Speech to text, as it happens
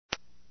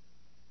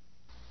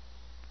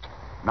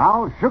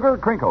Now, Sugar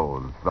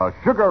Crinkles, the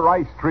sugar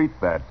rice treat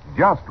that's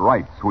just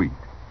right sweet,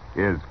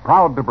 is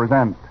proud to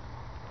present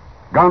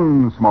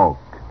Gunsmoke.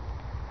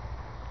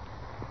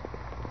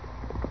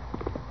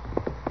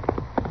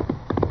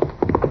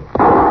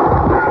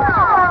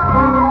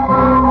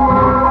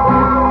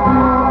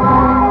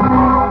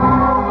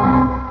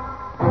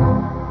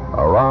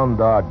 Around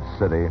Dodge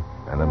City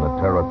and in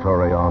the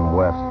territory on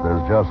west,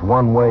 there's just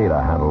one way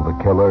to handle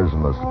the killers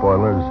and the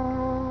spoilers,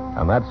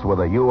 and that's with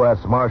a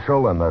U.S.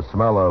 Marshal and the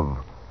smell of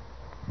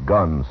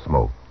gun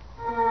smoke.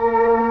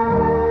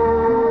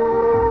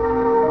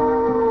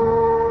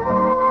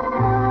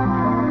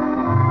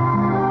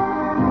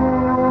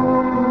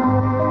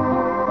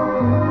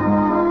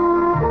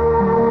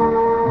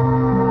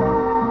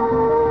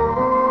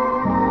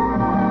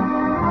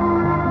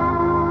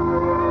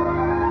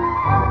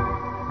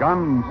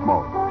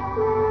 Gunsmoke,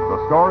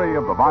 the story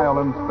of the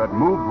violence that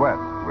moved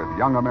west with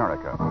young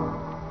America.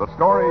 The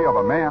story of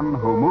a man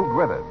who moved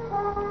with it.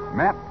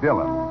 Matt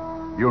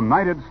Dillon,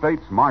 United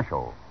States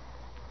Marshal.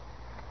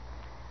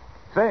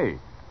 Say,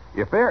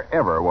 if there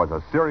ever was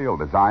a cereal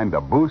designed to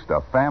boost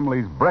a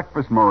family's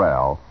breakfast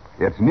morale,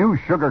 it's new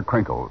Sugar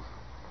Crinkles.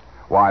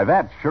 Why,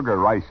 that sugar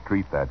rice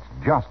treat that's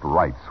just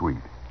right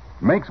sweet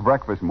makes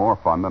breakfast more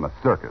fun than a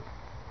circus.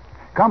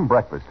 Come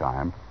breakfast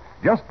time,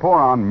 just pour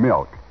on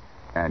milk,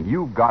 and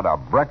you've got a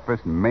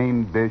breakfast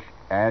main dish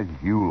as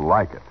you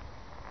like it.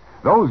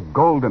 Those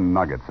golden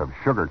nuggets of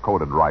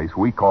sugar-coated rice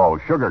we call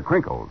Sugar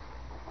Crinkles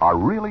are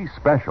really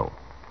special.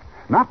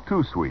 Not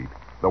too sweet,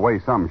 the way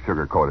some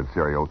sugar-coated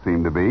cereals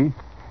seem to be,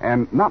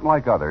 and not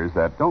like others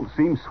that don't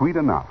seem sweet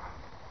enough.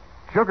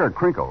 Sugar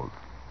Crinkles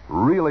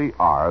really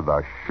are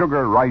the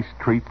sugar rice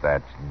treat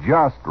that's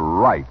just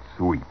right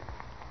sweet.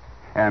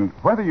 And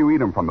whether you eat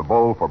them from the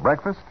bowl for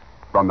breakfast,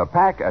 from the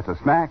pack as a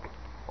snack,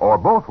 or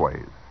both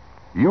ways,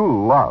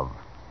 you'll love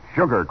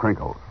Sugar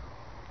Crinkles.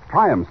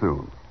 Try them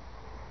soon.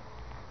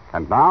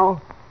 And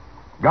now,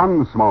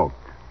 Gunsmoke,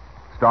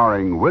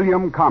 starring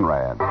William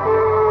Conrad.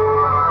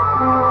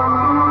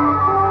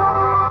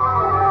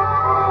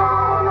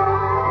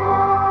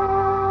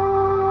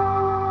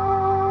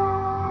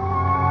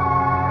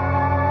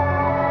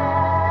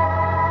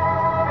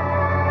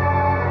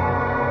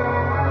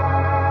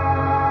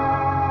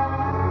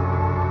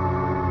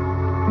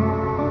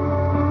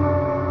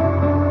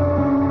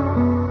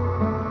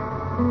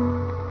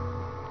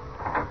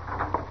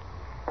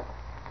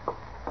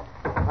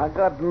 I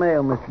got the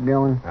mail, Mr.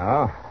 Dillon.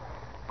 Oh?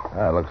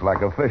 That looks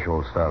like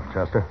official stuff,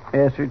 Chester.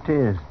 Yes, sir, it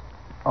is.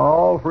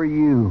 All for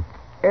you.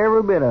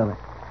 Every bit of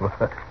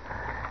it.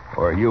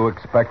 Were you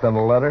expecting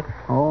a letter?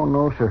 Oh,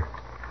 no, sir.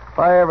 If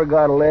I ever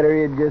got a letter,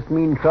 it'd just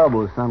mean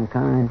trouble of some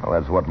kind. Well,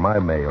 that's what my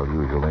mail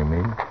usually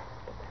means.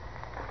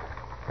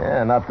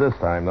 Yeah, not this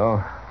time,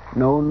 though.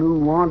 No new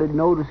wanted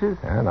notices?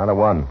 Yeah, not a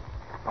one.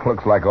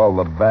 Looks like all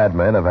the bad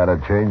men have had a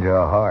change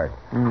of heart.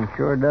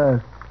 Sure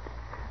does.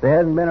 There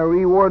hasn't been a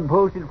reward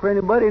posted for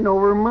anybody in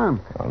over a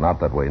month. Well, not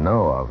that we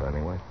know of,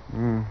 anyway.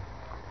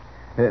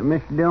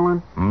 Mr.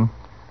 Dillon?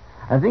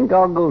 I think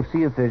I'll go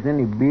see if there's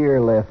any beer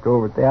left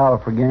over at the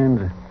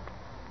Alfraganza.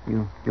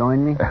 You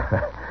join me?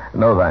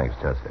 No thanks,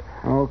 Chester.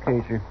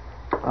 Okay, sir.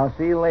 I'll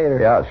see you later.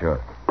 Yeah,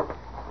 sure.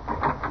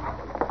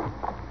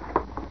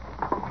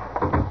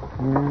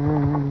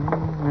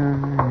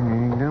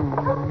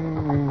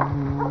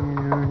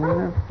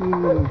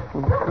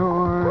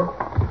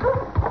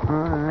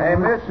 Hey,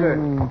 mister.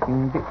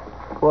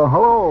 Well,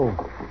 hello.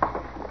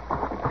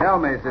 Tell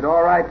me, is it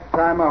all right to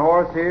tie my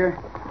horse here?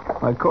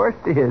 Of course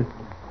it is.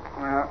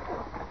 Well,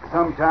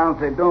 some towns,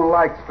 they don't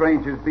like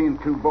strangers being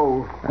too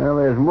bold. Well,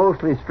 there's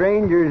mostly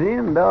strangers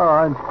in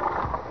Dodge.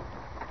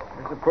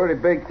 It's a pretty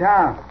big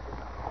town.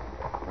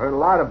 Heard a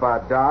lot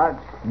about Dodge.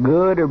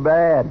 Good or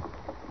bad?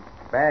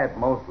 Bad,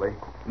 mostly.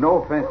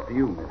 No offense to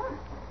you, mister.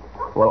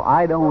 Well,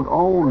 I don't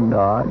own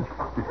Dodge.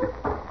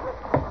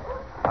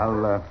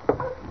 I'll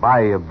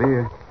buy you a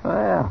beer.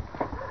 Well,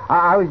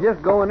 I was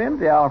just going into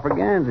the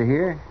Alfraganza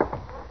here.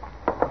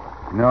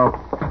 You know,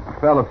 a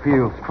fella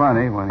feels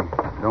funny when he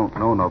don't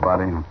know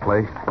nobody in the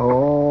place.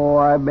 Oh,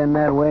 I've been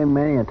that way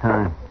many a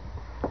time.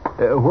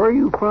 Where are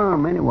you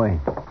from, anyway?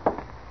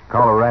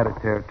 Colorado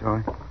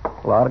territory.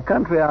 A lot of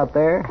country out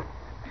there.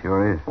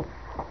 Sure is.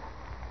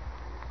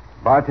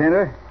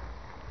 Bartender?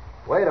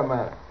 Wait a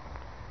minute.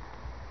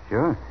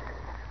 Sure.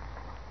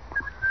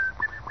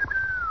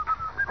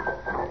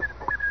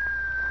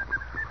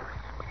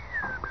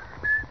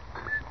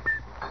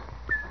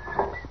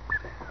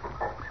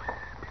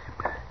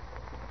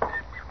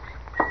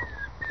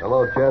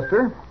 Hello,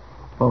 Chester.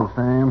 Oh,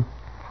 Sam.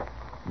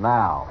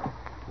 Now,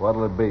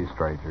 what'll it be,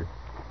 stranger?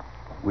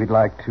 We'd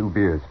like 2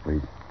 beers,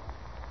 please.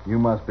 You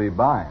must be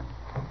buying.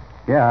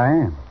 Yeah, I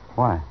am.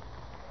 Why?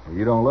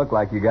 You don't look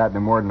like you got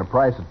any more than the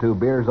price of 2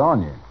 beers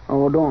on you.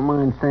 Oh, don't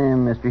mind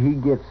Sam, mister. He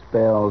gets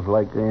spells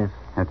like this.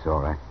 That's all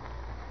right.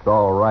 It's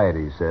all right,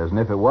 he says. And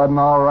if it wasn't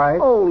all right...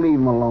 Oh, leave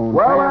him alone,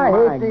 Well, Sam. I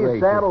My hate these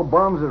gracious. saddle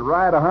bums that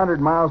ride 100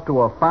 miles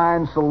to a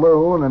fine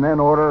saloon and then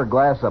order a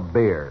glass of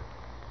beer.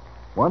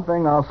 One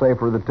thing I'll say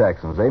for the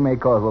Texans, they may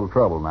cause a little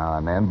trouble now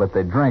and then, but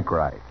they drink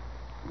right.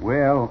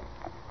 Well,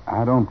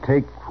 I don't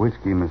take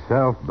whiskey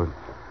myself, but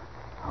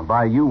I'll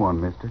buy you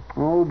one, mister.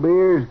 Oh,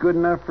 beer's good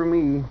enough for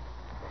me.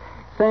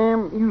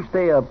 Sam, you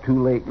stay up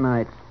too late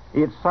nights.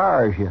 It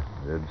sours you.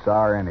 It'd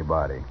sour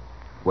anybody.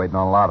 Waiting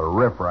on a lot of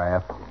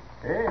riffraff.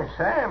 Hey,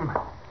 Sam.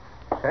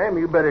 Sam,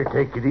 you better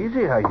take it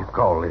easy how you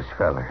call this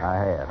feller. I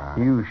had, huh?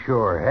 You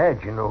sure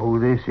had. You know who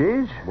this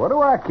is? What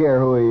do I care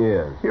who he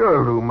is?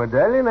 You're Lou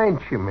Medellin,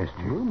 ain't you,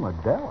 mister? Lou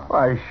Medellin?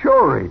 Why,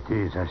 sure it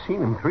is. I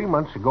seen him 3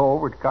 months ago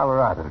over at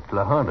Colorado, at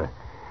La Junta.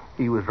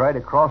 He was right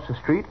across the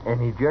street,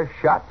 and he just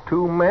shot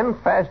 2 men.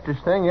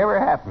 Fastest thing ever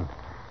happened.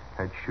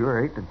 I'd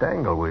sure hate to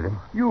dangle with him.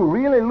 You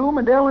really Lou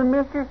Medellin,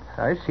 mister?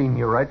 I seen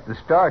you right at the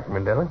start,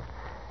 Medellin.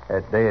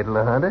 That day at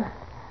La Junta.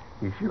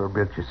 You sure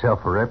built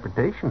yourself a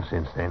reputation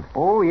since then.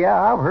 Oh, yeah,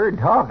 I've heard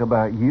talk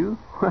about you.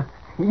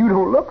 You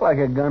don't look like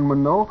a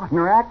gunman, though,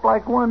 nor act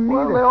like one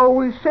Well, neither. they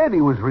always said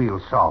he was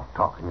real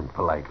soft-talking and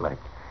polite like.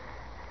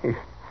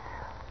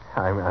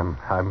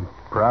 I'm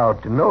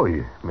proud to know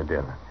you,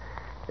 Medellin.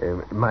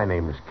 My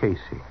name is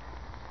Casey.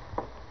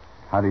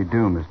 How do you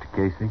do, Mr.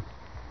 Casey?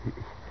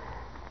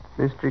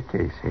 Mr.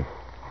 Casey.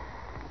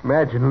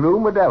 Imagine Lou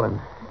Medellin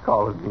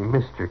calling me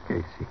Mr.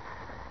 Casey.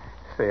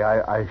 Say,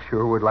 I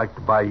sure would like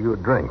to buy you a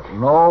drink.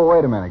 No,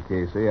 wait a minute,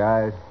 Casey.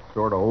 I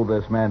sort of owe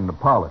this man an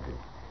apology.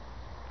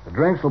 The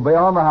drinks will be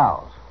on the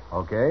house,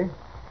 okay?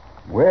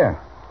 Well,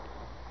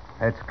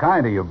 that's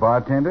kind of you,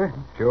 bartender.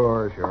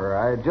 Sure.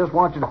 I just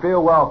want you to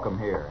feel welcome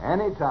here,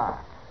 anytime.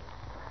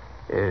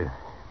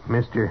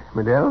 Mr.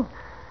 Medellin,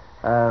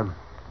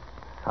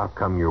 how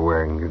come you're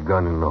wearing your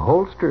gun in the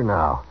holster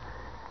now?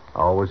 I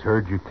always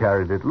heard you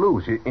carried it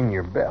loose in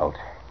your belt.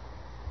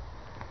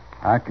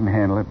 I can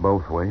handle it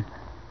both ways.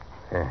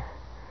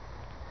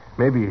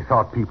 Maybe you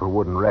thought people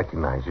wouldn't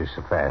recognize you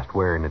so fast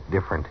wearing it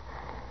different.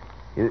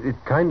 It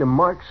kind of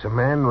marks a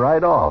man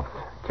right off,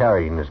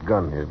 carrying his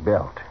gun in his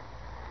belt.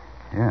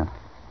 Yeah.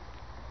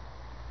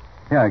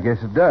 Yeah, I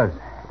guess it does.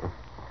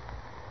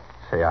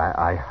 Say,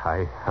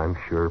 I'm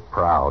sure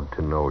proud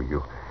to know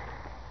you.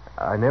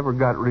 I never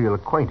got real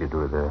acquainted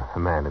with a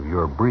man of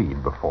your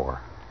breed before.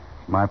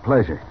 My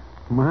pleasure.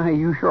 My,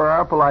 you sure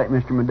are polite,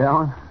 Mr.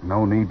 Medellin.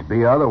 No need to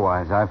be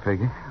otherwise, I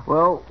figure.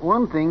 Well,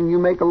 one thing, you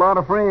make a lot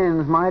of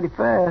friends mighty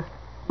fast.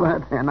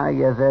 But then I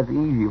guess that's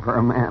easy for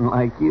a man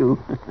like you.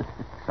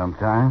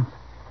 Sometimes.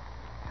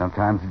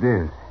 Sometimes it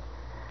is.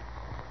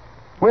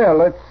 Well,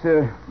 let's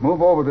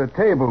move over to the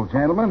table,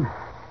 gentlemen.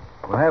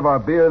 We'll have our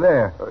beer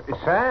there.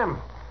 Sam,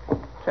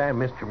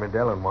 Mr.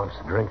 Medellin wants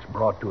the drinks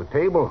brought to a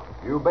table.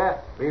 You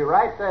bet. Be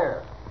right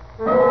there.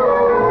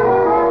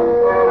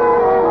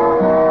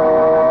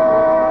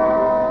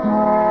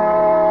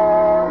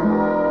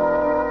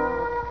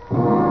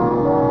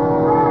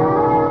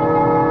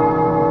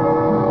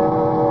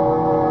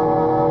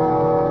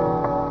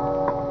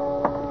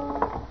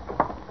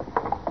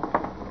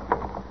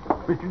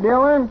 Mr.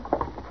 Dillon?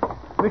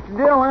 Mr.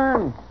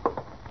 Dillon!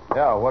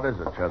 Yeah, what is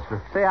it,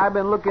 Chester? Say, I've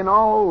been looking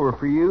all over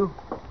for you.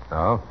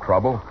 Oh,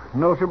 trouble?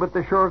 No, sir, but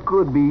there sure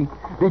could be.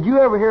 Did you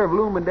ever hear of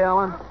Lou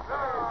Medellin?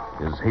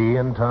 Is he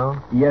in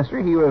town? Yes,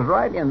 sir. He was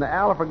right in the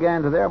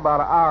Alafraganda there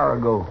about an hour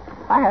ago.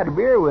 I had a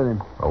beer with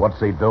him. Well,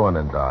 what's he doing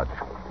in Dodge?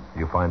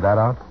 You find that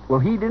out? Well,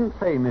 he didn't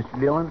say, Mr.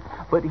 Dillon,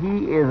 but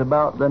he is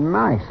about the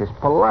nicest,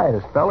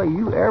 politest fella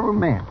you ever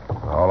met.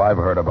 All I've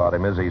heard about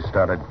him is he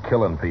started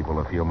killing people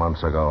a few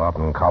months ago out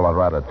in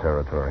Colorado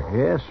territory.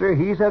 Yes, sir.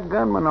 He's a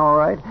gunman, all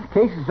right.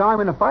 Casey saw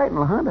him in a fight in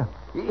La Junta.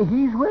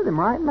 He's with him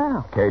right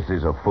now.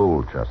 Casey's a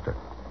fool, Chester.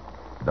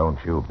 Don't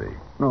you be.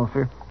 No,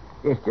 sir.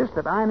 It's just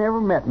that I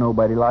never met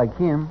nobody like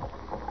him.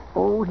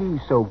 Oh, he's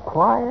so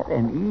quiet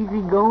and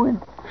easygoing.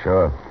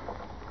 Sure.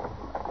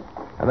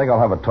 I think I'll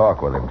have a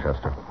talk with him,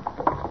 Chester.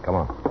 Come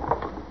on.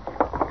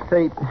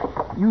 Say,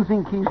 you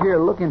think he's here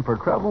looking for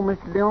trouble,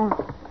 Mr. Dillon?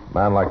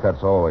 Man like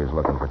that's always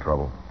looking for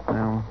trouble.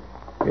 Well,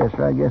 yes,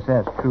 sir. I guess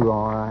that's true,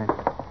 all right.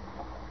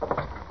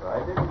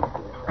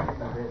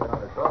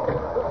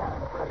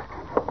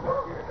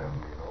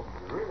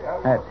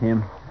 That's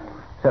him.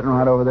 Sitting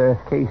right over there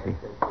with Casey.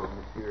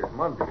 Here is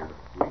Monday of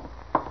this week.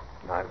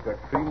 I've got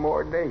 3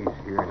 more days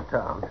here in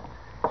town.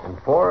 And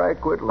before I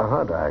quit La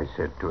Junta, I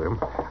said to him,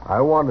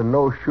 I want to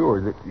know sure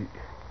that...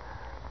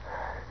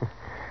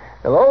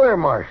 Hello there,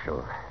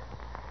 Marshal.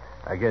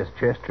 I guess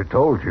Chester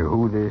told you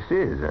who this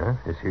is, huh?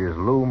 This here's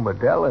Lou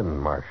Medellin,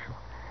 Marshal.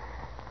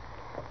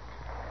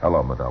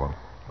 Hello, Medellin.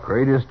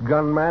 Greatest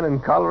gunman in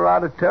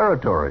Colorado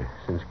territory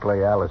since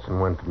Clay Allison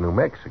went to New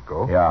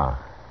Mexico. Yeah.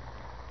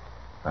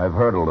 I've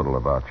heard a little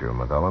about you,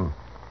 Medellin.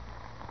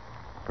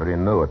 Pretty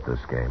new at this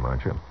game,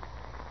 aren't you?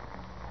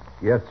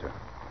 Yes, sir.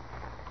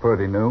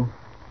 Pretty new.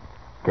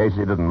 Casey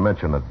didn't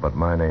mention it, but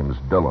my name's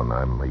Dillon.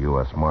 I'm a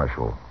U.S.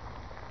 Marshal.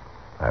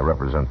 I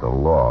represent the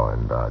law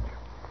in Dodge.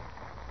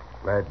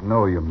 Glad to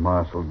know you,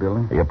 Marshal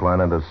Dillon. Are you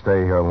planning to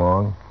stay here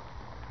long?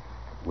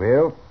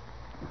 Well,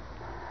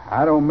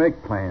 I don't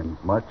make plans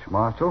much,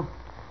 Marshal.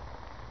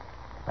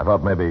 I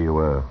thought maybe you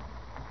were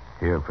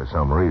here for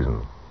some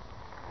reason.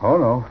 Oh,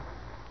 no.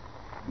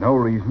 No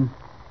reason.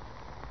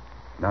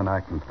 None I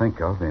can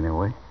think of,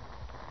 anyway.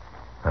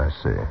 I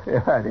see.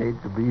 Yeah, I'd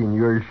hate to be in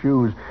your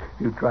shoes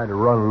if you try to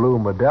run Lou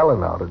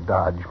Medellin out of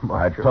Dodge, I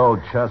Marshal. told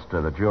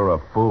Chester that you're a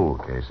fool,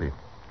 Casey.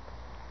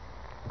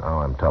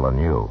 Now I'm telling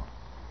you.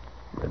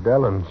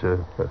 Medellin's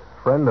a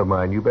friend of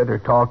mine. You better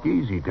talk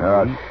easy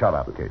to me. Shut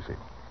up, Casey.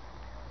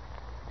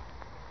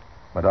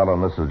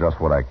 Medellin, this is just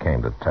what I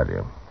came to tell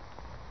you.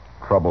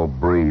 Trouble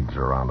breeds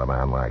around a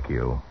man like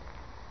you.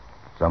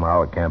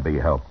 Somehow it can't be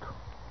helped.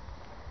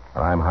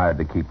 And I'm hired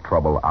to keep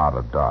trouble out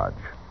of Dodge.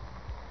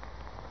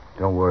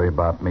 Don't worry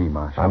about me,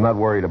 Marshal. I'm not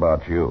worried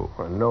about you.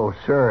 Well, no,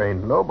 sir.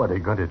 Ain't nobody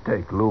going to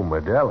take Lou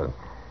Medellin.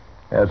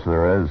 Yes,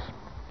 there is.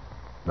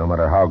 No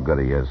matter how good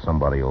he is,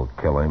 somebody will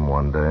kill him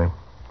one day.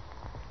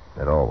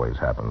 It always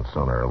happens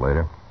sooner or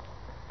later.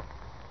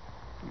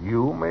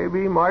 You,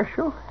 maybe,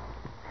 Marshal?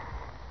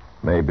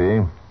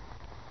 Maybe.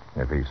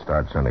 If he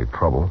starts any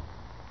trouble.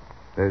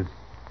 There's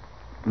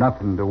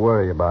nothing to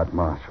worry about,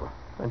 Marshal.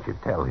 Don't you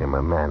tell him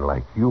a man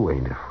like you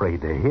ain't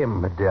afraid of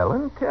him,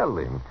 Medellin. Tell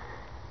him.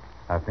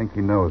 I think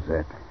he knows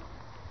that.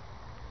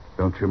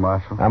 Don't you,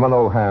 Marshal? I'm an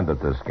old hand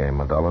at this game,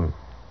 Medellin.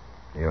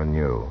 You're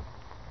new.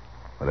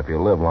 But if you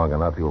live long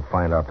enough, you'll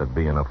find out that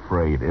being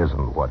afraid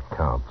isn't what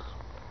counts.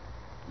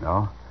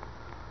 No?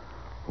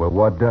 Well,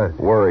 what does?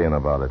 Worrying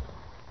about it.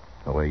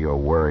 The way you're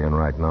worrying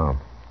right now.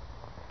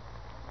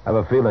 I have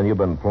a feeling you've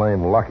been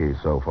plain lucky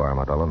so far,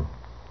 Medellin.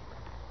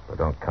 But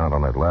don't count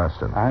on it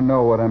lasting. I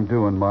know what I'm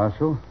doing,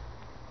 Marshal.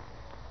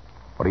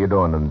 What are you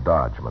doing in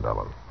Dodge,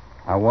 Medellin?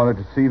 I wanted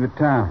to see the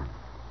town.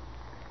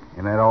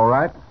 Isn't that all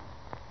right?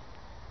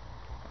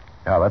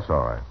 Yeah, that's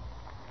all right.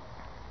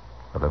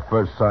 But the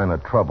first sign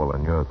of trouble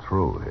and you're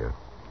through here.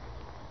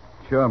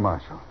 Sure,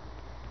 Marshal.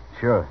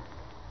 Sure.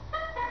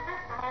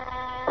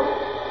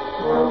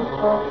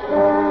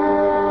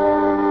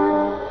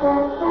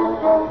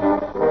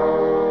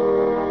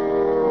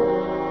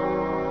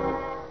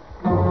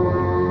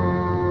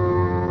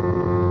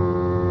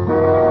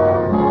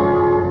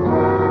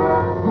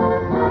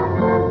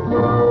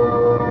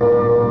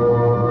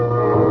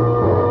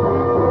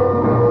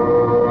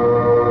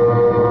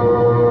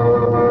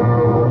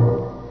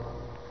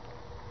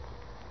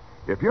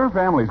 If your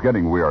family's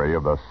getting weary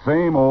of the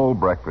same old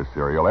breakfast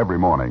cereal every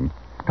morning,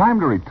 time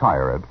to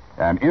retire it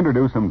and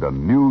introduce them to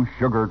New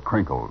Sugar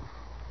Crinkles.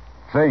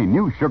 Say,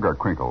 New Sugar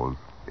Crinkles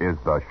is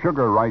the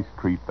sugar rice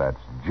treat that's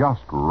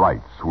just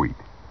right sweet.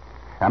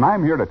 And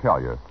I'm here to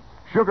tell you,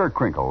 Sugar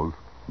Crinkles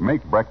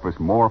make breakfast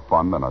more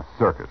fun than a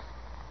circus.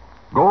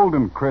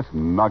 Golden crisp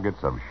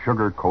nuggets of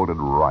sugar-coated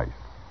rice,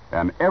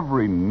 and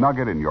every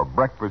nugget in your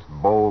breakfast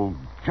bowl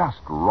just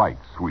right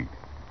sweet.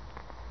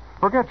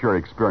 Forget your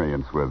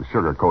experience with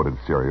sugar-coated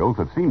cereals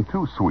that seem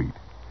too sweet,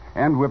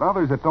 and with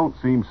others that don't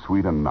seem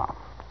sweet enough.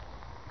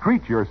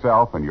 Treat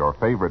yourself and your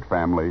favorite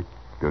family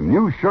to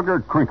New Sugar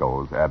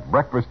Crinkles at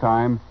breakfast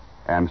time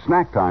and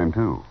snack time,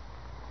 too.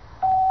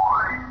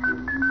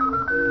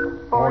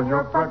 For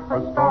your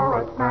breakfast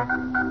or a snack,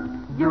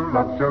 you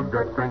love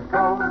Sugar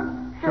Crinkles.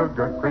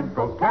 Sugar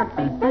Crinkles can't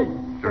be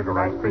beat. Sugar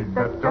ice cream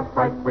that's just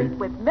right sweet.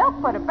 With milk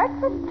for the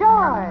breakfast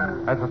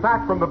joy. As a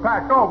snack from the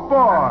pack, oh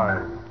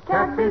boy!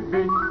 Can't be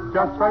beat,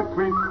 just right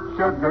sweet.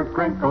 Sugar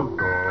Crinkles,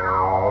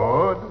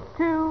 good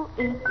To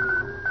eat.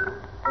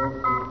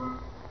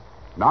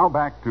 Now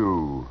back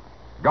to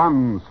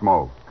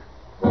Gunsmoke.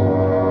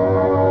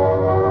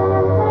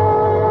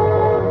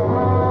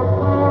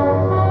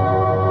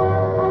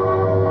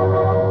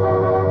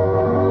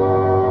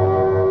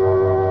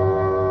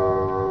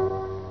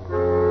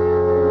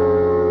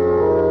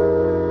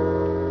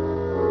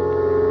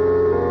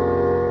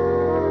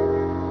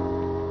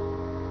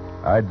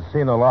 I'd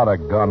seen a lot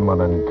of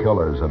gunmen and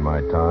killers in my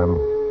time,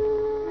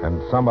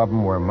 and some of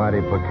them were mighty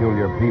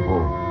peculiar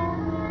people.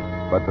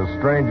 But the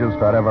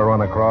strangest I'd ever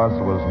run across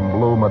was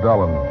Lou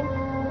Medellin.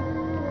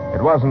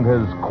 It wasn't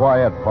his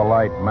quiet,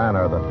 polite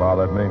manner that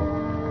bothered me,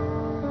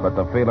 but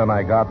the feeling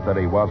I got that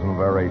he wasn't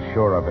very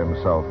sure of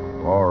himself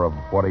or of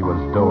what he was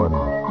doing.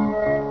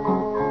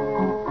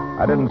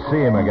 I didn't see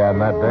him again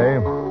that day,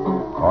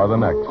 or the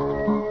next,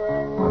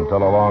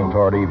 until along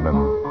toward evening.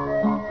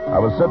 I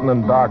was sitting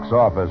in Doc's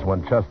office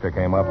when Chester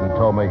came up and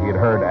told me he'd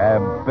heard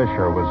Ab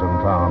Fisher was in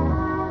town.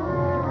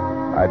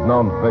 I'd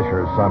known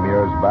Fisher some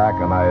years back,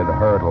 and I had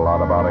heard a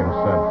lot about him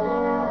since.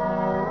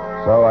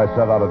 So I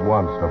set out at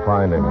once to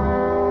find him.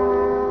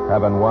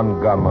 Having one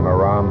gunman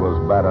around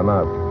was bad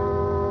enough,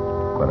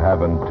 but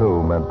having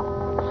two meant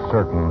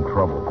certain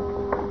trouble.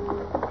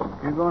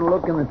 You're going to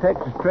look in the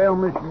Texas Trail,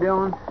 Mr.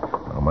 Dillon?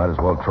 I might as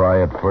well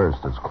try it first.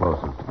 It's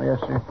closest. Yes,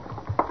 sir.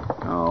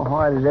 Oh,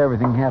 why does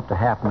everything have to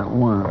happen at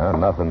once?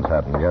 Nothing's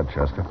happened yet,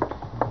 Chester.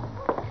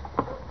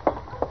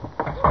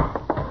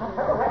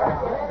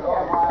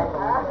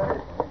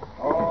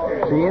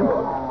 See him?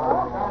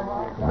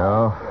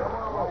 No.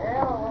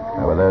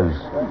 Yeah, but there's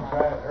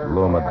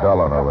Lou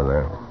Medellin over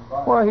there.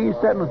 Why, he's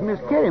sitting with Miss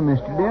Kitty,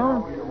 Mr.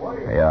 Dillon.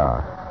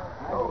 Yeah.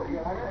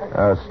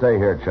 Stay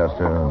here,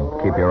 Chester,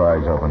 and keep your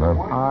eyes open, huh?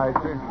 All right,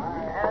 sir.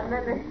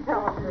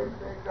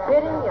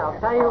 Kitty, I'll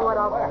tell you what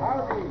I'll...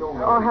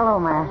 Oh, hello,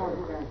 Ma.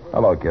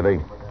 Hello, Kitty.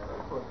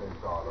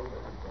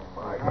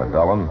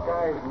 Dillon.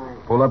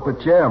 Pull up a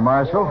chair,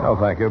 Marshal. Oh,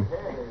 thank you.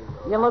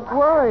 You look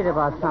worried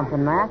about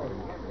something, Matt.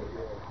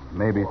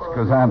 Maybe it's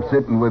because I'm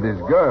sitting with his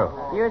girl.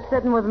 You're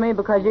sitting with me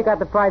because you got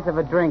the price of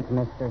a drink,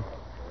 mister.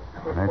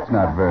 That's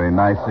not very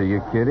nice of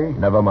you, Kitty.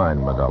 Never mind,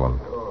 Dillon.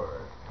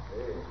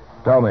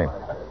 Tell me,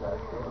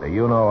 do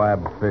you know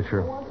Ab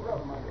Fisher?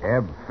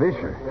 Ab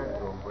Fisher?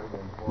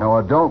 No,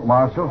 I don't,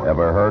 Marshal.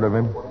 Ever heard of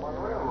him?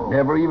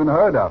 Never even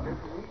heard of him.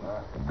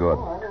 Good.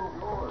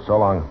 So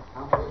long.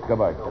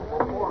 Goodbye.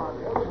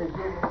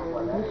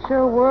 He's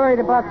sure worried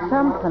about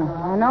something.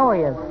 I know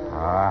he is.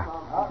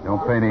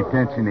 Don't pay any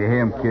attention to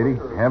him, Kitty.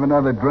 Have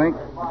another drink?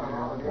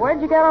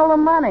 Where'd you get all the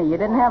money? You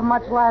didn't have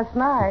much last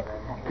night.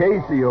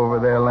 Casey over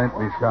there lent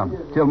me some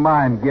till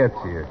mine gets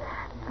here.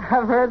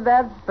 I've heard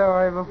that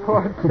story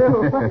before,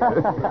 too.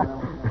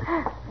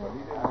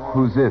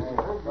 Who's this?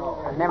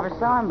 Never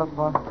saw him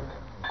before.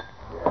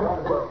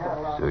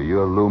 So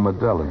you're Lou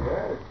Dillon.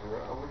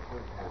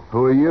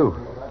 Who are you?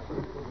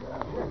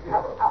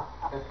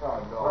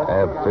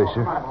 Ab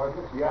Fisher.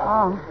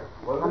 Oh,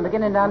 I'm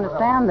beginning to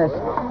understand this.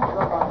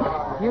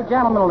 You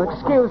gentlemen will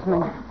excuse me.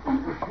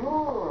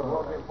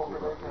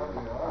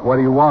 What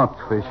do you want,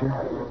 Fisher?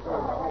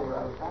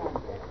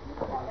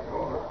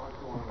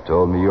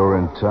 Told me you were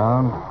in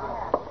town.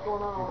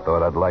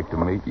 Thought I'd like to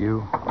meet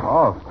you.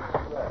 Oh.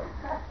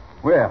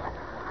 Well,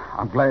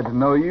 I'm glad to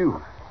know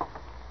you.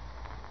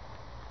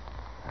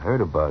 I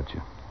heard about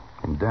you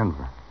in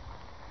Denver.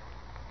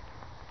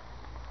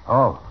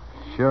 Oh,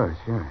 sure.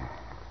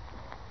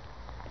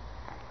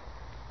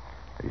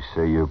 They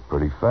say you're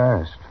pretty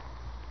fast.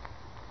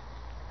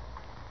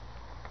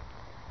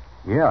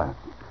 Yeah, I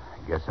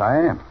guess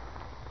I am.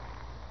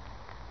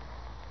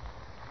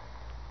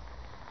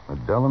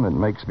 Dillon, it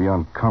makes me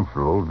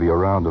uncomfortable to be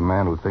around a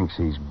man who thinks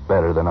he's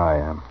better than I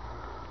am.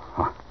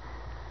 Huh.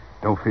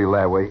 Don't feel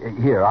that way.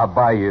 Here, I'll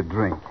buy you a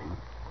drink.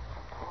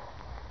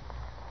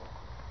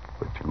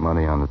 Put your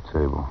money on the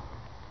table.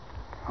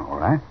 All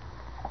right.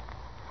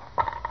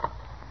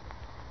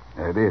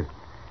 There it is.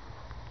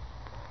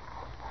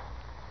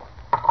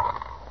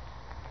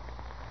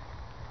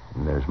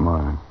 And there's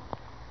mine.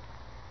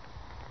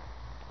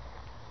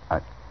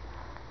 I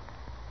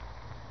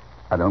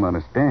don't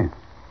understand.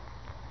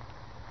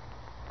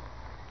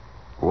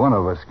 One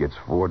of us gets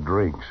 4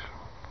 drinks.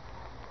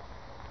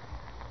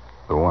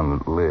 The one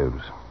that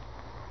lives.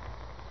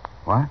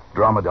 What?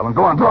 Draw, Dillon.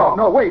 Go on, draw.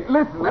 No, wait,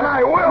 listen. And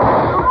I will.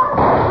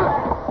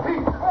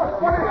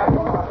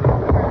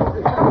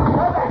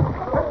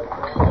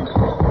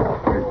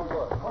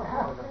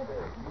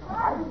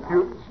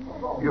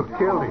 You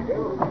killed him.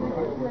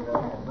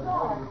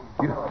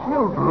 You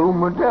killed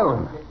Lou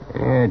Dillon.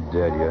 Yeah,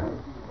 did you?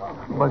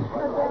 But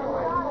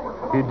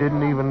he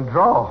didn't even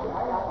draw.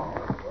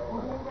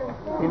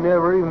 He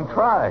never even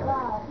tried.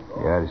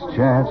 He had his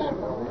chance.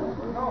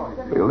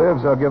 If he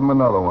lives, I'll give him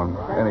another one.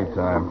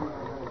 Anytime.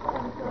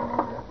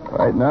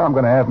 Right now, I'm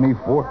going to have me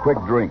 4 quick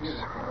drinks.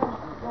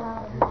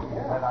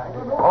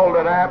 Hold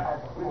it,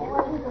 Ab.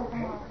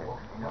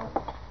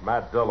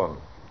 Matt Dillon.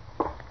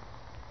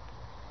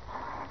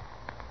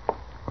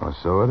 Oh,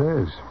 so it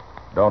is.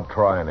 Don't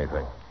try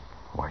anything.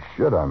 Why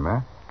should I,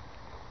 Matt?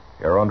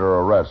 You're under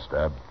arrest,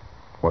 Ab.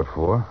 What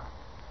for?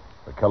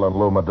 For killing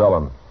Lou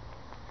Dillon.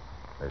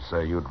 They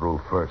say you drew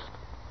first.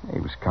 He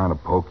was kind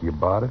of pokey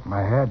about it, and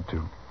I had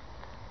to.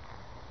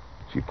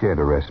 But you can't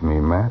arrest me,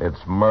 Matt.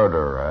 It's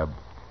murder, Ab.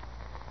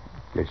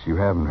 Guess you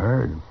haven't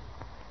heard.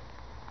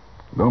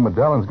 Lou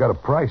Dillon's got a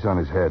price on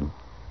his head.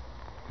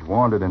 He's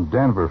wanted in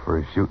Denver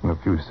for shooting a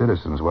few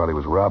citizens while he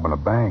was robbing a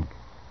bank.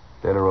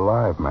 Dead or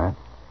alive, Matt.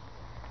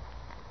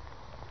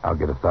 I'll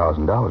get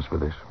 $1,000 for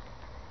this.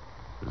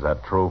 Is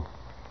that true?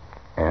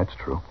 Yeah, it's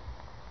true.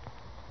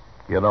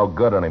 You're no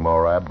good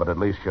anymore, Ab, but at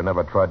least you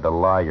never tried to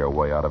lie your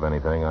way out of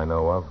anything I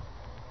know of.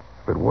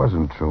 If it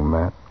wasn't true,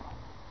 Matt,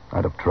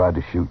 I'd have tried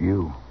to shoot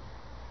you.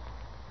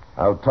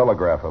 I'll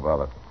telegraph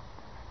about it.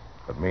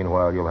 But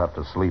meanwhile, you'll have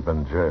to sleep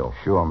in jail.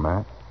 Sure,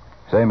 Matt.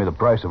 Save me the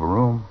price of a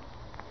room.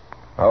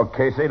 Oh,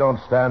 Casey, don't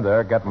stand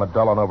there. Get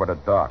Dillon over to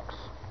Doc's.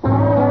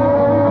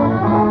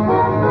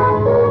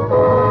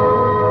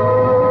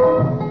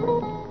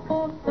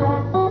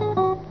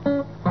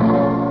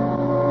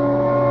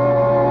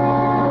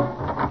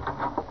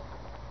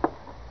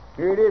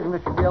 Here it is,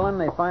 Mr. Dillon.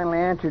 They finally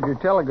answered your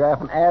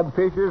telegraph, and Ab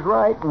Fisher's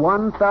right.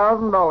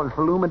 $1,000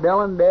 for Lou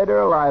Dillon, dead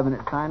or alive, and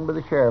it's signed by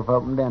the sheriff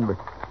up in Denver.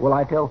 Will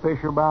I tell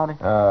Fisher about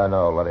it?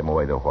 No, let him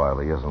wait a while.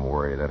 He isn't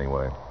worried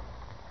anyway.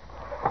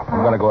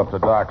 I'm going to go up to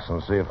Doc's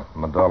and see if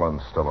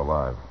Dillon's still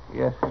alive.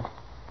 Yes, sir.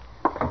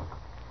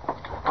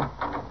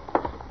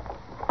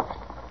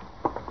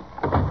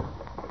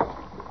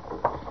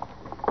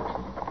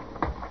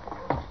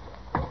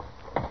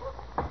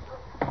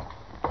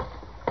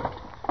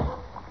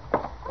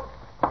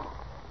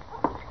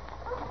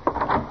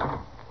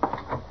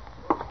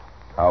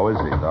 How is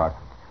he, Doc?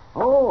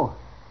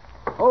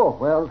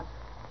 Well,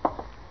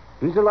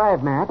 he's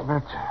alive, Matt,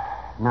 but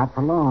not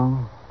for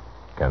long.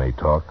 Can he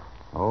talk?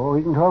 Oh,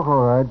 he can talk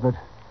all right, but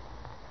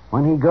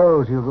when he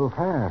goes, he'll go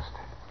fast.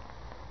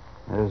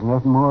 There's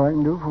nothing more I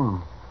can do for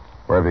him.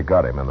 Where have you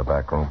got him? In the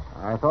back room?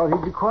 I thought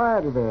he'd be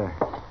quieter there.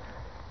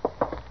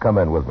 Come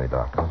in with me,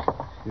 Doctor.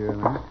 Sure,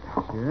 Matt.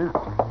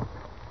 Sure.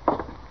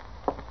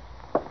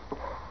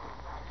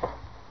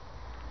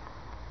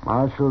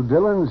 Marshal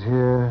Dillon's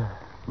here,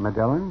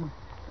 Medellin.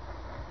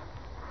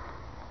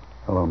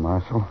 Hello,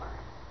 Marshal.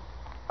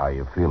 How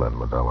you feeling,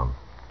 Medellin?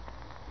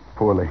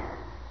 Poorly.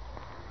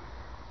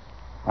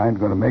 I ain't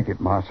going to make it,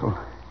 Marshal.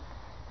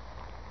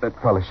 That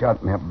fella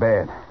shot me up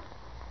bad.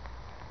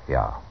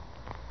 Yeah.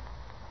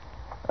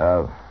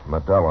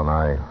 Medellin,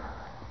 I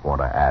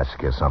want to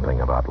ask you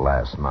something about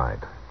last night.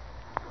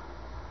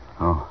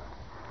 Oh.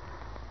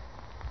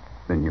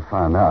 Then you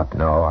found out.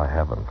 No, I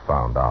haven't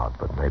found out,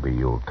 but maybe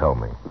you'll tell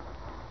me.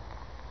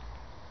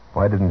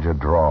 Why didn't you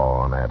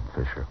draw on Ab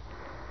Fisher?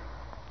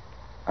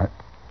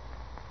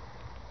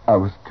 I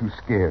was too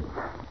scared,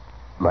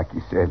 like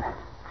you said.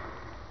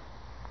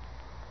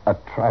 I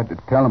tried to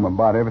tell him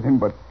about everything,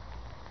 but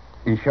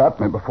he shot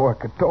me before I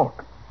could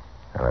talk.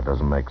 And that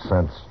doesn't make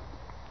sense.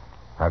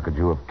 How could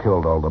you have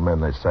killed all the men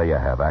they say you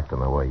have acting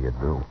the way you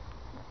do?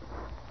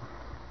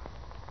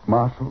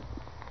 Marshal,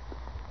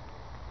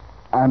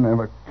 I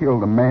never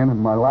killed a man in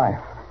my life.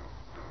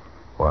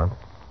 What?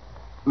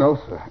 No,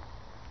 sir.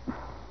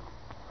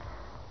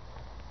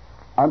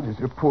 I'm just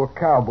a poor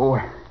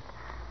cowboy.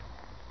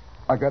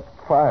 I got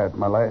fired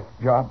my last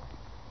job,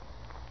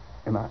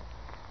 and I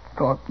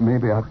thought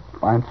maybe I'd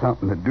find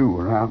something to do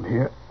around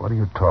here. What are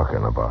you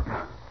talking about?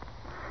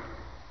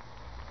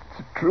 It's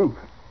the truth.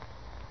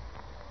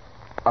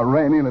 I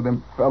ran into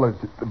them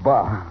fellas at the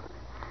bar.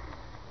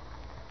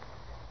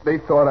 They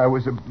thought I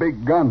was a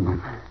big gunman.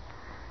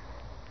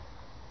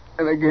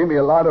 And they gave me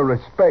a lot of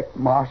respect,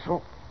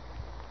 Marshal.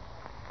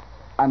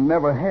 I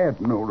never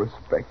had no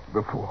respect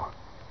before.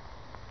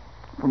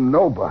 From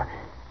nobody.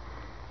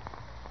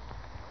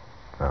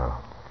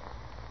 Oh.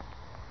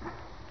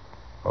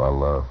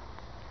 Well,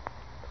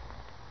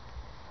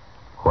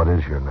 what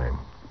is your name?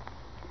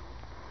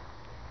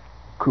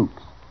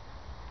 Coots.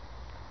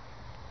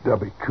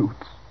 W.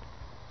 Coots.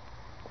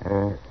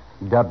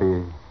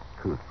 W.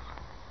 Coots.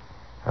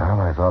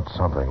 Well, I thought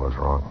something was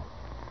wrong.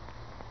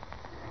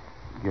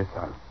 Guess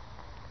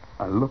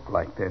I look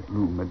like that,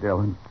 Lou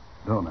Medellin,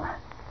 don't I?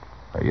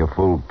 You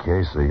fooled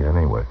Casey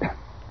anyway.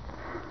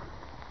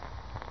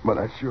 But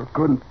I sure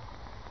couldn't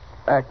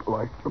act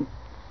like them.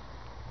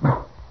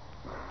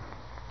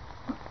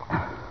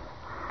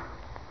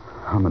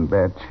 I'm in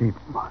bad shape,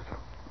 Marshal.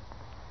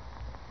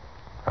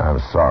 I'm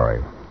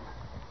sorry,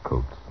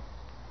 Coots.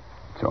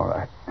 It's all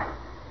right.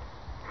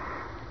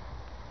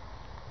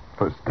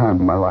 First time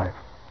in my life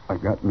I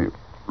got any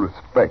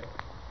respect.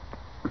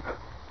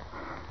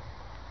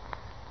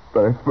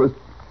 Very first...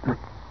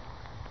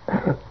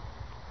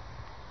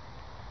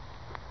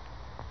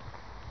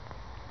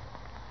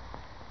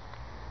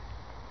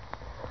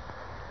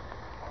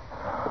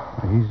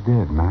 He's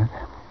dead, Matt.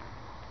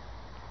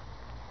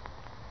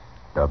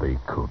 W.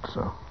 Coots,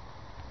 huh?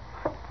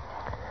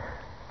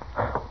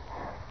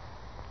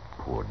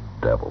 Poor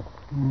devil.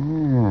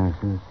 Yes,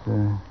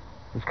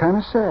 it's kind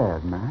of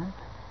sad, Matt.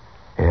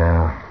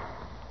 Yeah.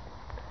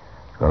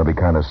 It's going to be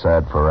kind of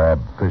sad for Ab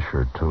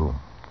Fisher, too.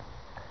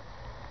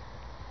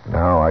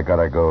 Now I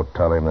gotta go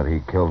tell him that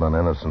he killed an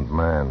innocent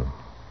man.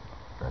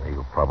 And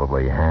he'll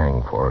probably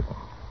hang for it.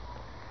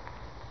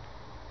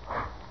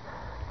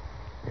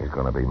 He's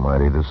going to be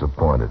mighty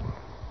disappointed.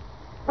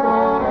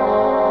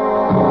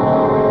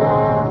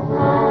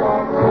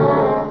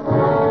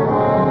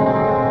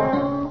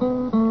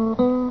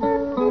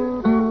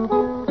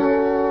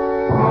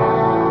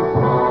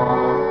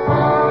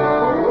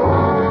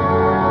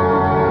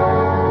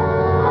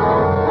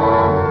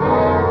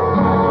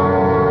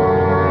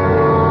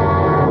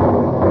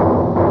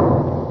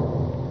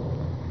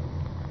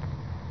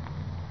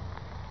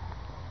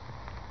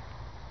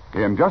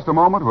 In just a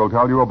moment, we'll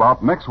tell you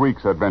about next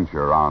week's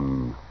adventure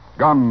on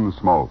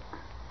Gunsmoke.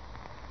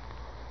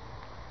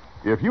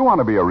 If you want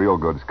to be a real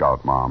good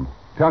scout, Mom,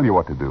 tell you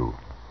what to do.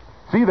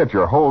 See that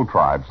your whole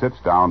tribe sits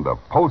down to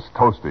Post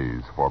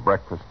Toasties for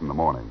breakfast in the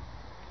morning.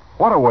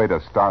 What a way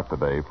to start the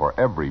day for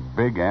every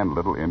big and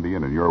little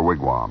Indian in your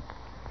wigwam.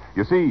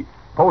 You see,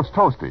 Post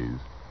Toasties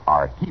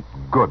are heap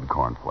good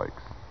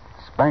cornflakes,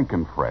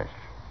 spankin' fresh,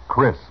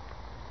 crisp,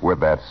 with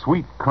that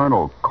sweet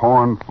kernel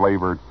corn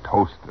flavor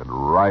toasted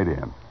right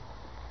in.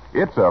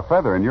 It's a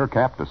feather in your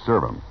cap to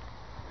serve 'em.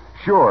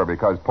 Sure,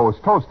 because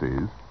Post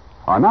Toasties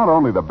are not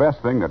only the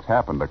best thing that's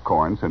happened to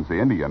corn since the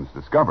Indians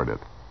discovered it.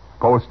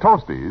 Post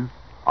Toasties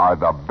are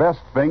the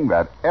best thing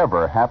that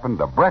ever happened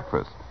to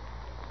breakfast.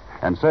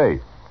 And say,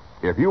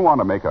 if you want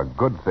to make a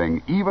good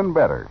thing even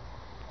better,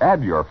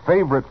 add your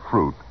favorite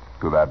fruit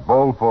to that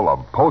bowl full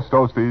of Post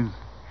Toasties,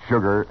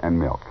 sugar, and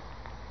milk.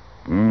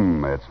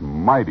 It's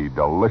mighty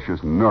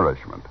delicious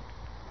nourishment.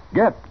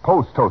 Get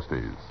Post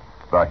Toasties,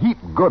 the heap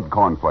good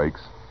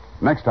cornflakes,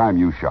 next time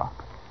you shop.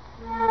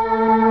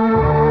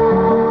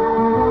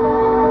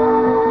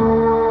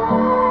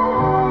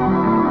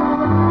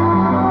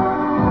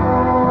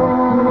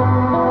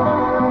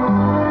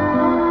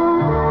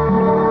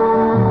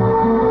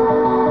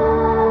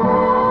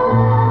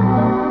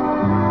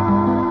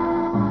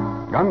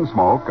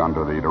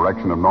 under the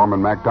direction of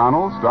Norman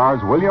MacDonald, stars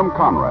William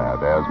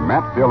Conrad as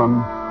Matt Dillon,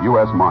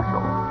 U.S.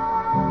 Marshal.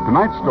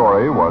 Tonight's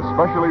story was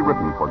specially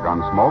written for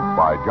Gunsmoke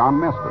by John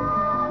Meston,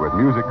 with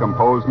music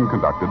composed and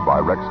conducted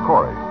by Rex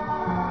Corey.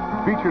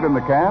 Featured in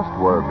the cast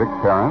were Vic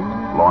Perrin,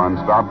 Lauren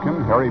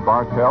Stobkin, Harry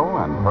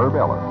Bartell, and Herb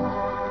Ellis.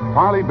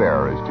 Parley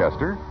Bear is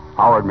Chester,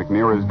 Howard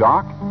McNear is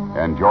Doc,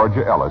 and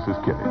Georgia Ellis is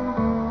Kitty.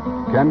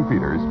 Ken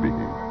Peters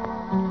speaking.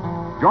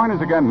 Join us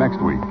again next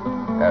week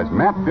as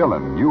Matt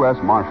Dillon, U.S.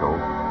 Marshal,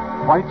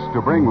 fights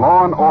to bring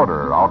law and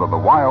order out of the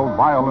wild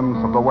violence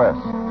of the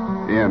West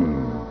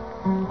in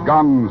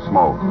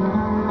Gunsmoke.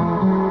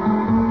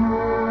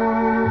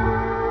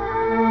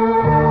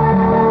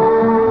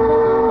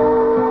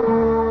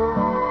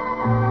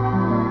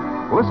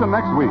 Listen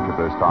next week at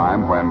this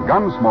time when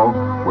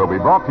Gunsmoke will be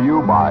brought to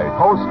you by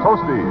Toast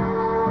Toasties,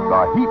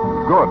 the heap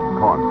good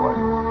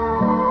cornflakes.